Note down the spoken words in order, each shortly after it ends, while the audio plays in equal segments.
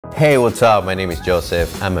Hey, what's up? My name is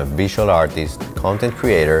Joseph. I'm a visual artist, content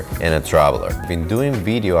creator, and a traveler. I've been doing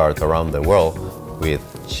video art around the world with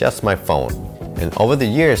just my phone. And over the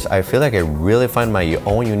years, I feel like I really find my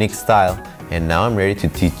own unique style, and now I'm ready to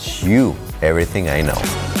teach you everything I know.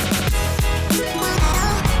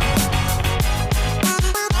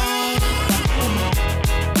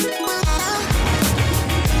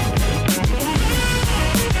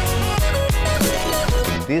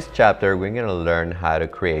 In this chapter, we're going to learn how to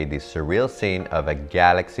create this surreal scene of a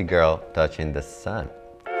galaxy girl touching the sun.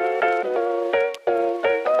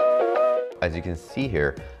 As you can see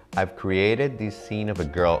here, I've created this scene of a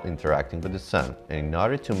girl interacting with the sun, and in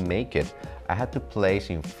order to make it, I had to place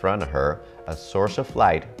in front of her a source of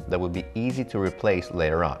light that would be easy to replace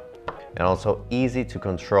later on, and also easy to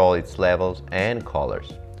control its levels and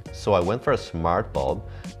colors. So I went for a smart bulb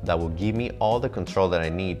that will give me all the control that I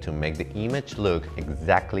need to make the image look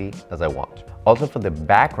exactly as I want. Also, for the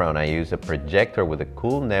background, I used a projector with a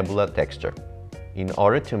cool nebula texture. In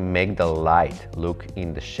order to make the light look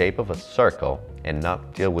in the shape of a circle and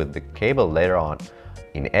not deal with the cable later on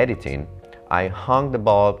in editing, I hung the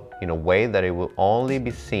bulb in a way that it will only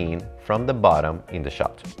be seen from the bottom in the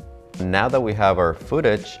shot. Now that we have our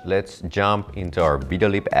footage, let's jump into our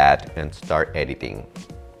Videoleap ad and start editing.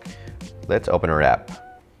 Let's open our app.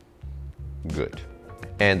 Good.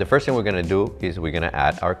 And the first thing we're gonna do is we're gonna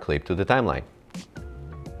add our clip to the timeline.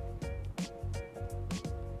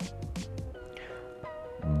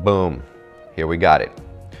 Boom, here we got it.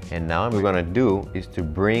 And now what we're gonna do is to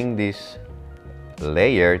bring this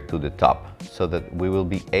layer to the top so that we will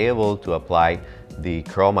be able to apply the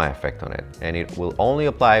chroma effect on it. And it will only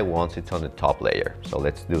apply once it's on the top layer. So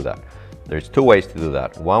let's do that. There's two ways to do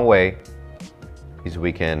that. One way is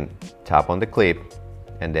we can tap on the clip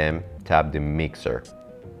and then tap the mixer.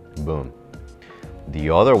 Boom. The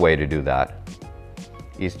other way to do that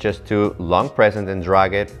is just to long press and then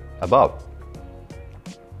drag it above.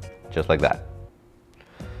 Just like that.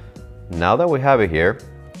 Now that we have it here,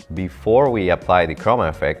 before we apply the chroma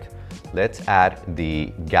effect, let's add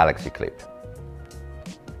the galaxy clip.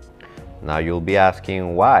 Now you'll be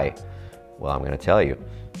asking why? Well, I'm going to tell you.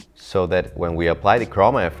 So that when we apply the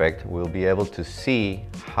chroma effect, we'll be able to see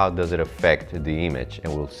how does it affect the image,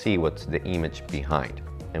 and we'll see what's the image behind,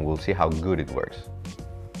 and we'll see how good it works.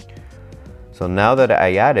 So now that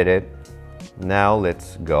I added it, now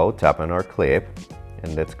let's go tap on our clip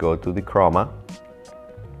and let's go to the chroma.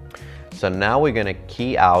 So now we're gonna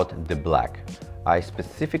key out the black. I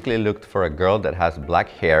specifically looked for a girl that has black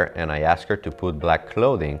hair, and I asked her to put black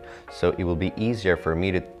clothing so it will be easier for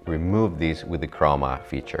me to remove this with the chroma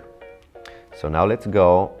feature. So now let's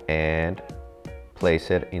go and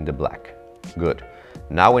place it in the black. Good.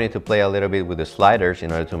 Now we need to play a little bit with the sliders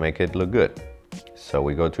in order to make it look good. So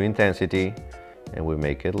we go to intensity and we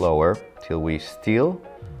make it lower till we still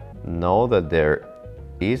know that there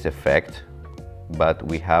is effect, but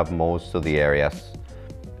we have most of the areas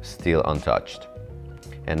still untouched.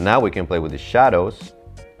 And now we can play with the shadows,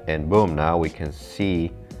 and boom, now we can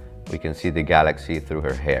see the galaxy through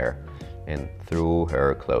her hair and through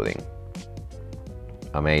her clothing.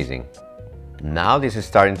 Amazing. Now this is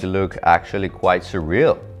starting to look actually quite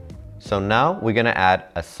surreal. So now we're gonna add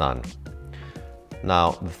a sun.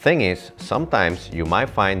 Now the thing is, sometimes you might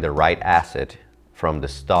find the right asset from the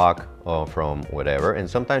stock or from whatever, and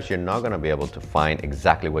sometimes you're not gonna be able to find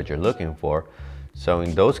exactly what you're looking for. So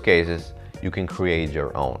in those cases, you can create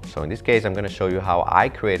your own. So in this case, I'm gonna show you how I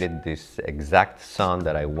created this exact sun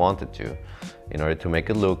that I wanted to in order to make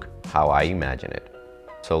it look how I imagine it.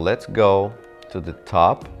 So let's go to the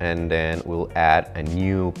top and then we'll add a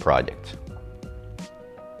new project.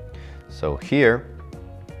 So here,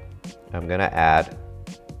 I'm gonna add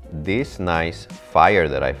this nice fire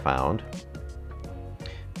that I found,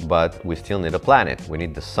 but we still need a planet. We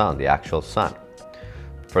need the sun, the actual sun.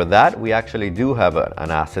 For that, we actually do have an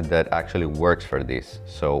asset that actually works for this.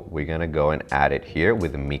 So we're gonna go and add it here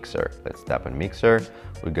with the mixer. Let's tap on mixer,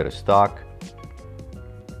 we go to stock,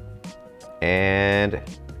 and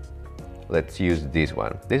let's use this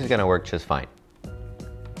one. This is gonna work just fine.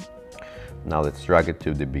 Now let's drag it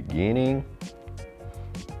to the beginning,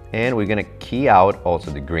 and we're gonna key out also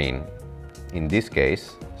the green in this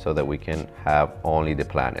case so that we can have only the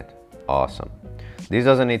planet. Awesome. This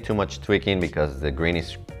doesn't need too much tweaking because the green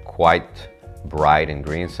is quite bright and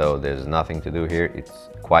green, so there's nothing to do here. It's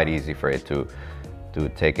quite easy for it to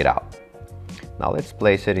take it out. Now let's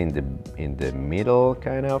place it in the middle,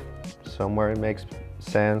 kind of, somewhere it makes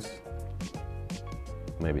sense.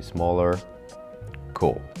 Maybe smaller.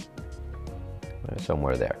 Cool.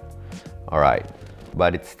 Somewhere there. All right.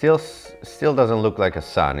 but it still doesn't look like a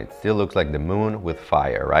sun. It still looks like the moon with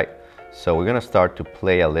fire, right? So we're gonna start to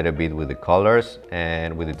play a little bit with the colors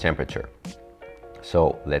and with the temperature.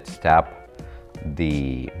 So let's tap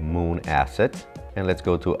the moon asset and let's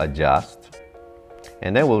go to adjust,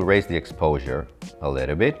 and then we'll raise the exposure a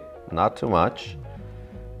little bit, not too much,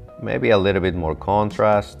 maybe a little bit more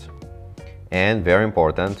contrast, and very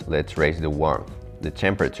important, let's raise the warmth, the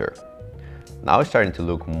temperature. Now it's starting to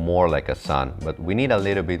look more like a sun, but we need a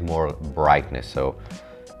little bit more brightness, so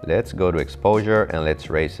let's go to exposure and let's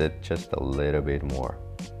raise it just a little bit more.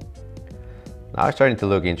 Now it's starting to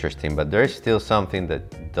look interesting, but there's still something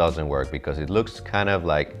that doesn't work because it looks kind of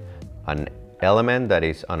like an element that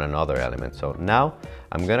is on another element. So now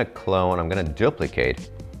I'm gonna duplicate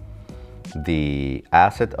the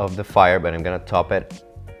asset of the fire, but I'm gonna top it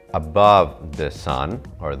above the sun,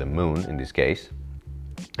 or the moon in this case.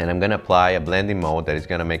 And I'm gonna apply a blending mode that is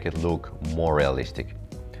gonna make it look more realistic.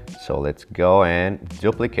 So let's go and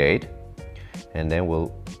duplicate, and then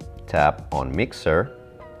we'll tap on mixer.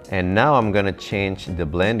 And now I'm gonna change the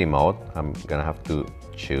blending mode. I'm gonna have to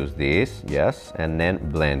choose this, yes, and then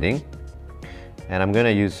blending. And I'm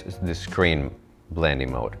gonna use the screen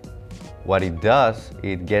blending mode. What it does,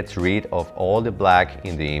 it gets rid of all the black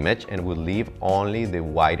in the image and will leave only the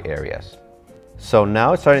white areas. So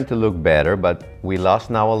now it's starting to look better, but we lost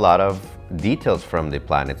now a lot of details from the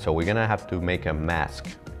planet. So we're gonna have to make a mask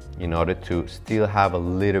in order to still have a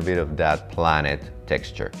little bit of that planet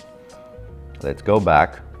texture. Let's go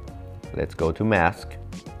back. Let's go to mask,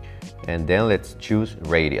 and then let's choose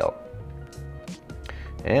radial.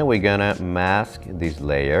 And we're gonna mask this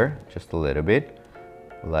layer just a little bit,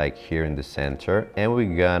 like here in the center, and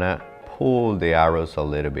we're gonna pull the arrows a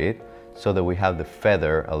little bit so that we have the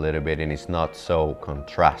feather a little bit and it's not so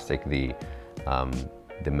contrastic,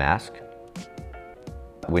 the mask.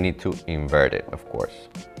 We need to invert it, of course.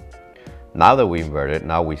 Now that we invert it,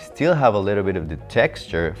 now we still have a little bit of the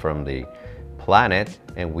texture from the planet,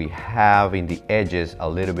 and we have in the edges a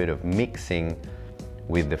little bit of mixing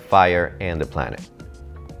with the fire and the planet.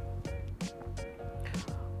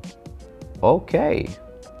 Okay,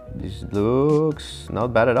 this looks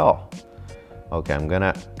not bad at all. Okay, I'm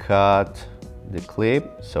gonna cut the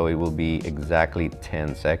clip so it will be exactly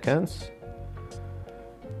 10 seconds.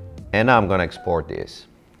 And now I'm gonna export this.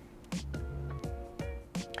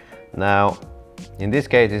 Now, in this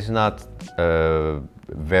case, it's not a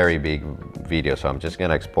very big video, so I'm just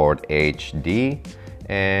gonna export HD,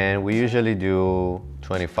 and we usually do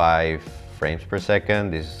 25 frames per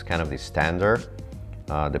second. This is kind of the standard,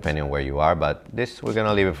 depending on where you are, but this we're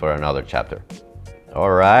gonna leave it for another chapter.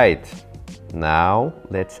 All right, now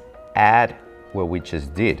let's add what we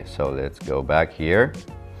just did. So let's go back here,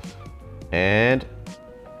 and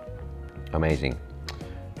amazing.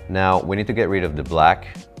 Now we need to get rid of the black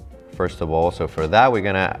first of all. So for that, we're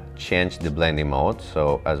gonna change the blending mode.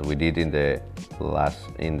 So as we did in the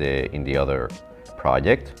other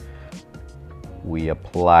project, we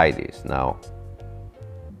apply this. Now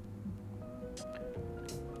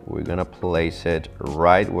we're gonna place it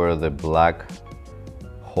right where the black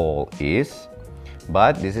hole is,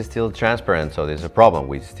 but this is still transparent, so there's a problem.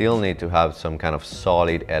 We still need to have some kind of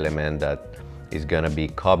solid element that is gonna be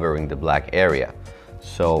covering the black area.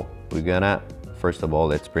 So we're gonna, first of all,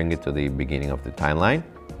 let's bring it to the beginning of the timeline.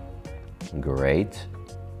 Great.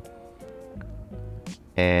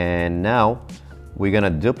 And now we're gonna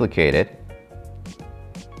duplicate it.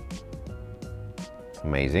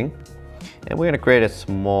 Amazing. And we're gonna create a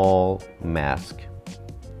small mask.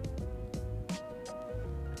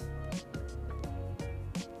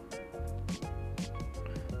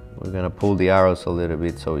 We're gonna pull the arrows a little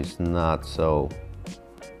bit so it's not so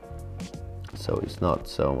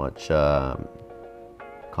much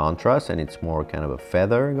contrast, and it's more kind of a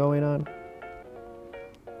feather going on.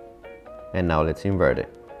 And now let's invert it.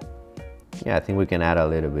 Yeah, I think we can add a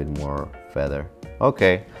little bit more feather.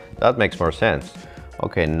 Okay, that makes more sense.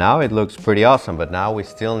 Okay, now it looks pretty awesome, but now we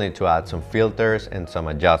still need to add some filters and some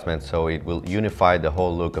adjustments so it will unify the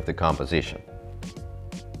whole look of the composition.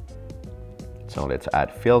 So let's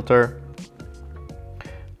add filter.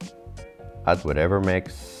 Add whatever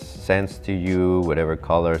makes sense to you, whatever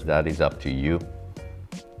colors, that is up to you.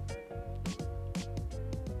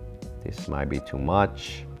 This might be too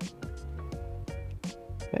much.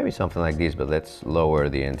 Maybe something like this, but let's lower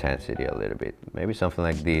the intensity a little bit. Maybe something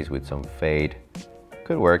like this with some fade.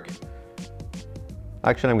 Could work.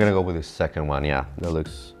 Actually, I'm gonna go with the second one. Yeah, that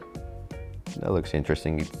looks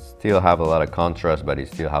interesting. It still have a lot of contrast, but it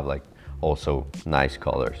still have like also nice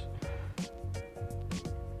colors.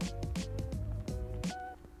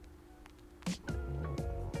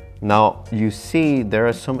 Now you see there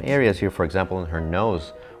are some areas here, for example in her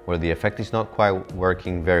nose, where the effect is not quite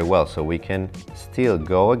working very well. So we can still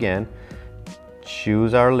go again,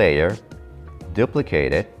 choose our layer,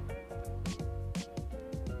 duplicate it,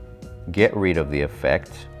 get rid of the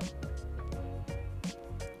effect,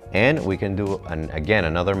 and we can do again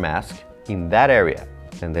another mask in that area,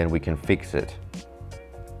 and then we can fix it.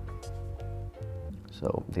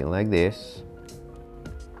 So something like this,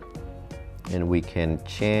 and we can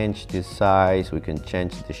change the size, we can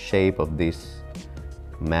change the shape of this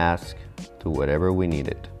mask to whatever we need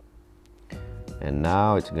it. And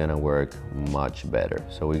now it's gonna work much better.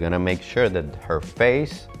 So we're gonna make sure that her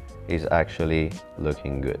face is actually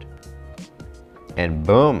looking good. And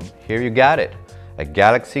boom, here you got it, a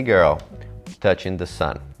galaxy girl touching the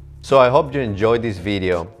sun. So I hope you enjoyed this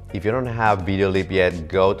video. If you don't have Videoleap yet,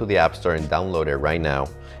 go to the App Store and download it right now.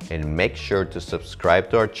 And make sure to subscribe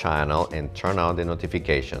to our channel and turn on the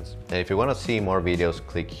notifications. And if you want to see more videos,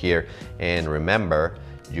 click here. And remember,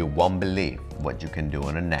 you won't believe what you can do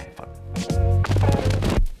on an iPhone.